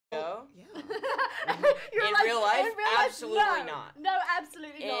real life? In real life, Absolutely no. not. No,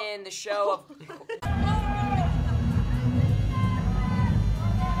 absolutely not. In the show of...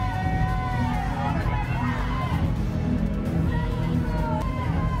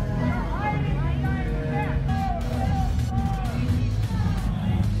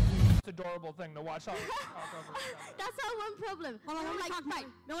 Adorable thing to watch. That's our one problem. Hold on, let me talk. Right.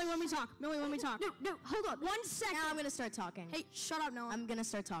 Millie, let me talk. Millie, let me talk. No, hold on. 1 second. Now I'm gonna start talking. Hey, shut up, Noah. I'm gonna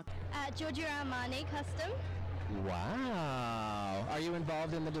start talking. Giorgio Armani custom. Wow. Are you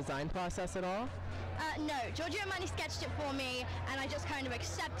involved in the design process at all? No, Giorgio Armani sketched it for me, and I just kind of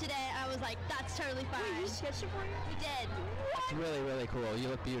accepted it. I was like, that's totally fine. Wait, he sketched it for you? He did. It's really, really cool. You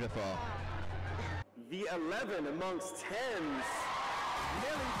look beautiful. The 11 amongst 10s.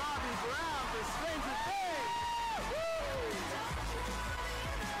 Millie Bobby Brown for Stranger Things. Woo!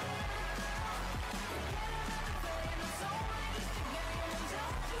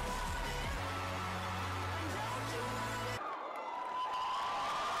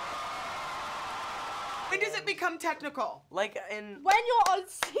 When does it become technical? Like in... When you're on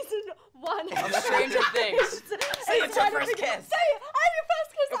season 1 of Stranger Things. Say it's your first kiss. Say it. I'm your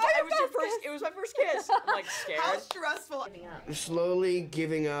first kiss. It was my first kiss. I'm like scared. How stressful. Slowly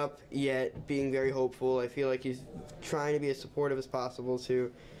giving up, yet being very hopeful. I feel like he's trying to be as supportive as possible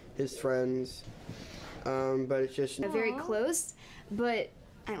to his friends, but it's just very close. But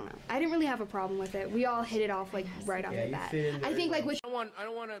I don't know. I didn't really have a problem with it. We all hit it off like right off the bat. I think like I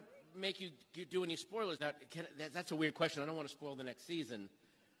don't want to make you do any spoilers. That's a weird question. I don't want to spoil the next season.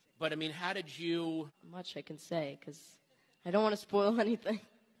 But I mean, how did you? Not much I can say because I don't want to spoil anything.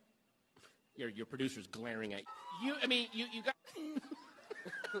 Your producer's glaring at you. I mean, you got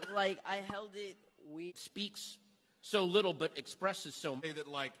like I held it. We speaks so little but expresses so much. That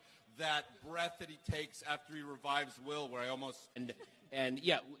like that breath that he takes after he revives Will, where I almost and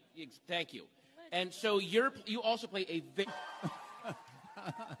yeah, thank you. And so you also play a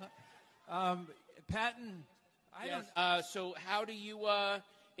Patton. So how do you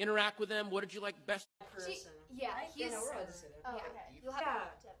interact with them? What did you like best? Yeah, he's... we're allowed to say that. Oh, okay. You'll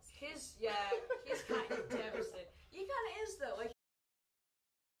have He's kind of devastated. He kind of is, though. Like,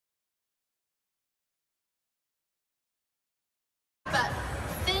 But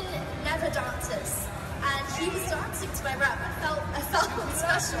Finn never dances, and he was dancing to my rap. I felt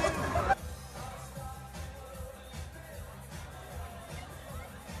special.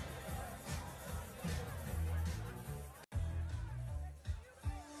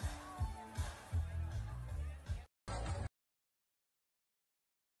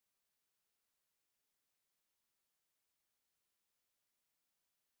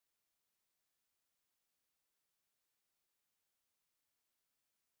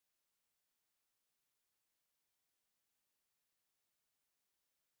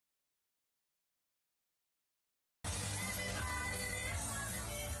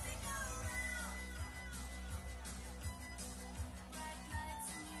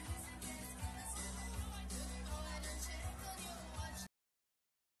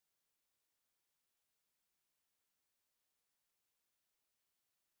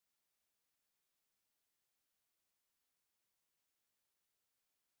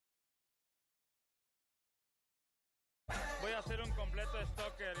 Voy a hacer un completo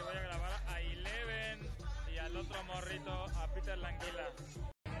stalker y voy a grabar a Eleven y al otro morrito, a Peter Languila.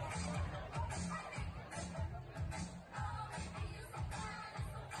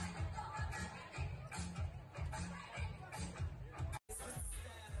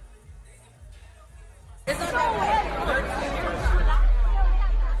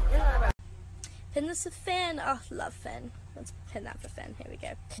 Finn is a fan. Oh, love Finn. Let's pin that for Finn. Here we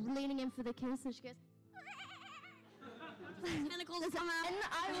go. Leaning in for the kiss, and she goes. Tentacles come out. And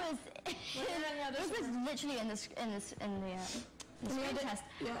I was. This was literally in the screen test, and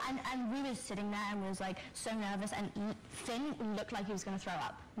we were sitting there and we was like so nervous, and Finn looked like he was gonna throw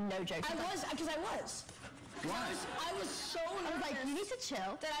up. No joke. I was. Why? I was so nervous. I was like, you need to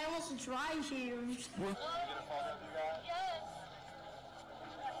chill. That I almost dry heaved. Say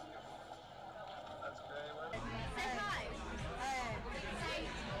hi. Say,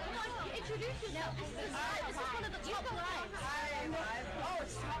 come on, introduce yourself. This is one of the top lines. Oh,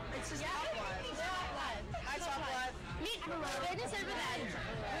 it's just top live. Hi, top live. Meet Finn is over there.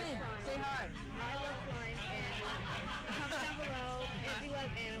 Say hi. I love flying, and comment down below if you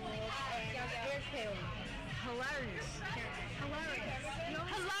love animals, and here's Haley. Hilarious.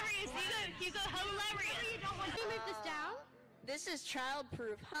 Hilarious. You go hilarious. Can you move this down? This is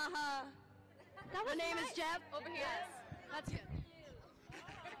childproof. Haha. The name is Jeb. Over here. That's good.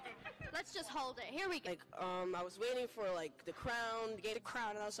 let's just hold it. Here we go. Like, I was waiting for, like, the crown, to get the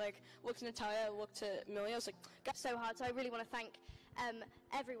crown, and I was like, looked to Natalia, looked to Millie, I was like, That's so hard, so I really want to thank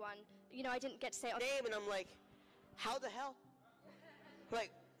everyone. You know, I didn't get to say it on name, and I'm like, how the hell? Like,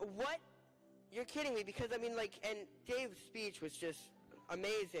 what? You're kidding me, because, I mean, like, and Dave's speech was just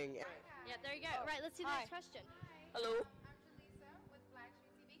amazing. Yeah, there you go. Right, let's see the next question. Hello.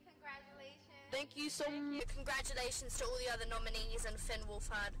 Thank you so much. Congratulations to all the other nominees and Finn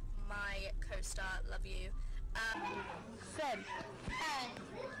Wolfhard, my co-star. Love you. Finn.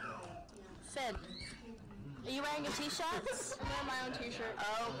 Finn. Are you wearing a t-shirt? I'm wearing my own t-shirt.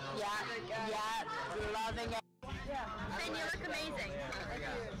 Oh, yeah, loving it. Finn, you look amazing.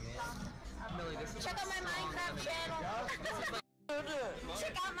 Check out my Minecraft channel.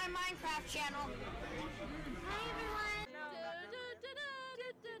 Check out my Minecraft channel. Hi, everyone.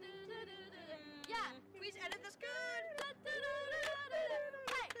 Yeah, please edit this good.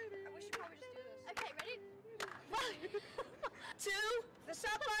 Hey, I wish you probably just do this. Okay, ready? 1, 2, the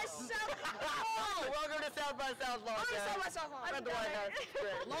South by South. Oh, welcome to South by South launch. South by South launch. I read the White House.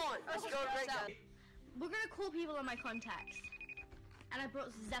 Launch. Let's go right now. We're gonna call people on my contacts, and I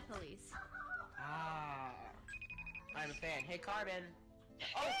brought Zeppelis. Ah, I'm a fan. Hey, Carbon.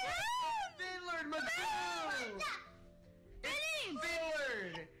 Oh, Finlard Magoo! Finny!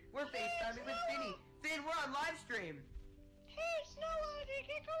 Finlard! We're FaceTiming with Finny. Finn, we're on live stream. Hey, Snow, you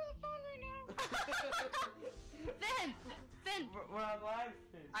can't go to the phone right now. Finn! We're on live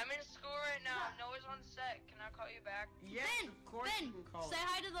stream. I'm in school right now. Noah's on set. Can I call you back? Yes, of course you can call. Say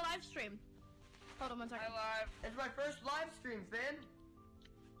hi to the live stream. Hold on 1 second. Hi, live. It's my first live stream, Finn.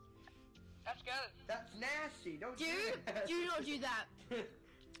 That's good. That's nasty. Don't do that. Do not do that.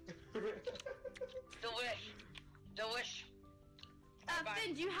 Delish.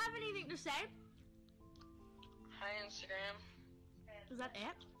 Finn, do you have anything to say? Hi, Instagram. Is that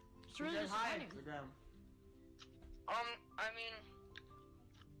it? It's really hi, disappointing. Instagram. I mean...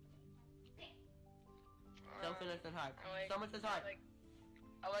 Don't finish and hi. Like, Someone says hi.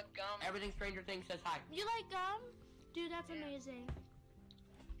 I like gum. Everything Stranger Things says hi. You like gum? Dude, that's amazing.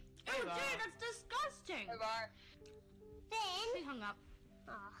 Oh, dude, that's disgusting. Bye-bye. He hung up.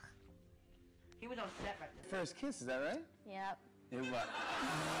 He was on set right now. First kiss, is that right? Yep. It was.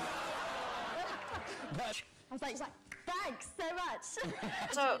 But I was like, thanks so much.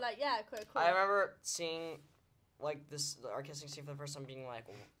 So, like, yeah, cool. I remember seeing, like, our kissing scene for the first time, being like,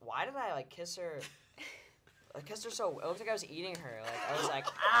 why did I, like, kiss her? I kissed her so, it looked like I was eating her. Like, I was like,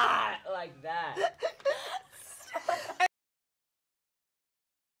 like that.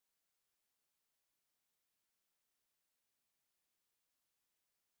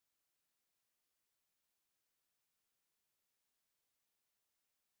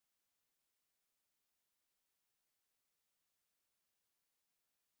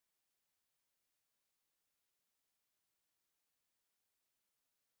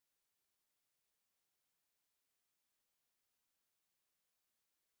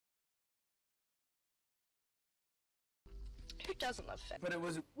 Who doesn't love Finn? But it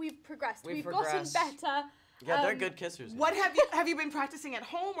was. We've progressed. We've gotten better. Yeah, they're good kissers. What have you been practicing at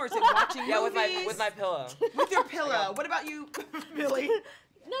home, or is it watching movies? with my pillow. With your pillow. What about you, Millie?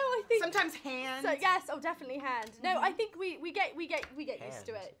 No, I think sometimes hands. So yes, definitely hand. No, I think we get used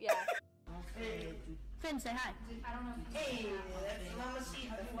to it. Yeah. Finn, say hi. I don't know. Hey, that's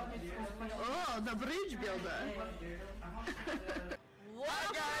Mamacita. Oh, the bridge builder. Hi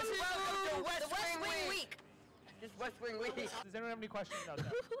guys, welcome to West Wing Week. Just West Wing Week. Does anyone have any questions out there?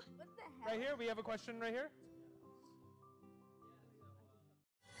 What the hell? Right here, we have a question right here.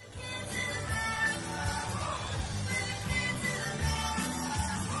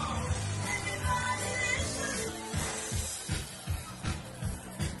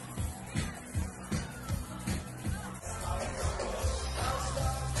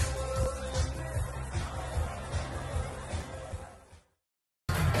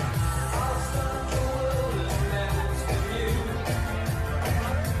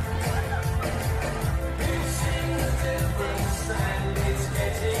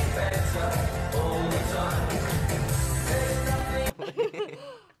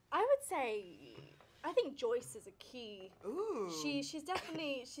 I think Joyce is a key. Ooh. She's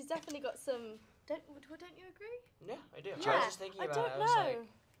definitely got some. Don't you agree? Yeah, I do. Yeah, I was just thinking about it. I don't know.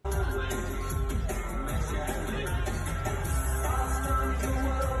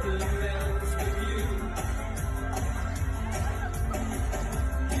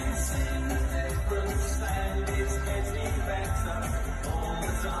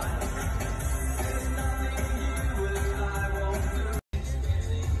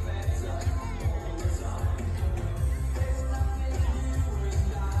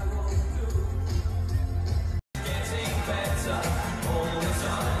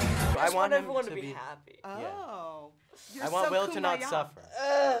 I want everyone him to be happy. Oh. I want Will to not suffer.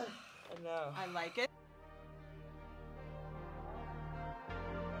 No. I like it.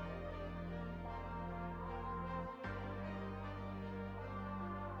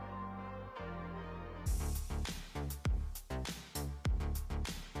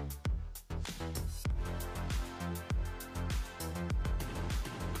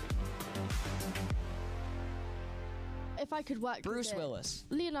 If I could work Bruce with it, Willis.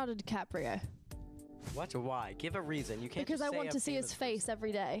 Leonardo DiCaprio. What? Why? Give a reason. You can't Because just I say want a to see his famous face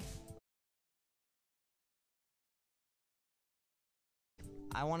every day.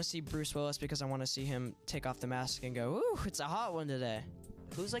 I want to see Bruce Willis because I want to see him take off the mask and go, ooh, it's a hot one today.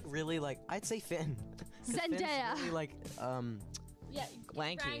 Who's like really like? I'd say Finn. 'Cause Finn's Zendaya. really, like Yeah,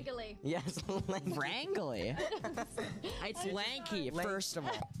 lanky. Wrangly. Yes, lanky. Wrangly. It's lanky, first of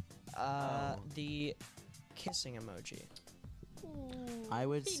all. The kissing emoji. I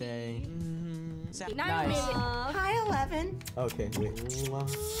would say. Nice. Hi, 11. Okay. Wait.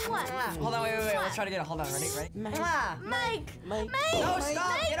 Hold on, wait. Let's try to get it. Hold on, ready? Mike! No,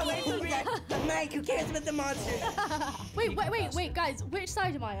 stop! Get away from me! Mike, who cares about the monster? Wait, guys, which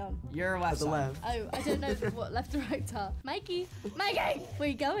side am I on? You're left side. left. Oh, I don't know what left or right are. Mikey! Where are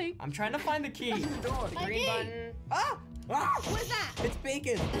you going? I'm trying to find the key. The green button. Ah! What's that? It's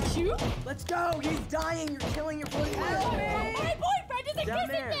bacon. It's you? Let's go. He's dying. You're killing your boyfriend. My boyfriend isn't Down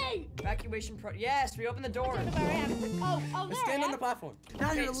kissing there. me! Evacuation pro. Yes, we opened the door. I don't know where I am. Oh, there Stand I on am. the platform.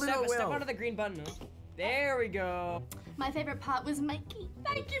 Now Okay, you're a little step Will. onto the green button. There we go. My favorite part was Mikey.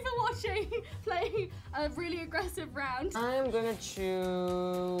 Thank you for watching, playing a really aggressive round. I'm gonna choose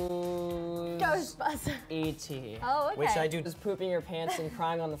Ghostbuster. E.T. Oh, okay. Which I do. Just pooping your pants and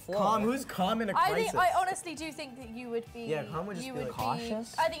crying on the floor. Calm. Who's calm in a crisis? I honestly do think that you would be. Yeah, Calm would just you be would like,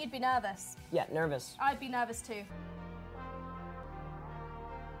 cautious? I think you'd be nervous. Yeah, nervous. I'd be nervous too.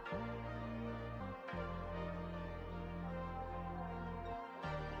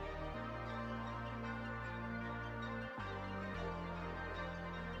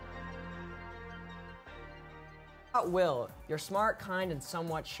 Will, you're smart, kind, and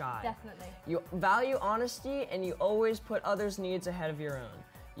somewhat shy. Definitely. You value honesty, and you always put others' needs ahead of your own.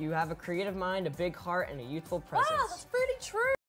 You have a creative mind, a big heart, and a youthful presence. Wow, that's really true.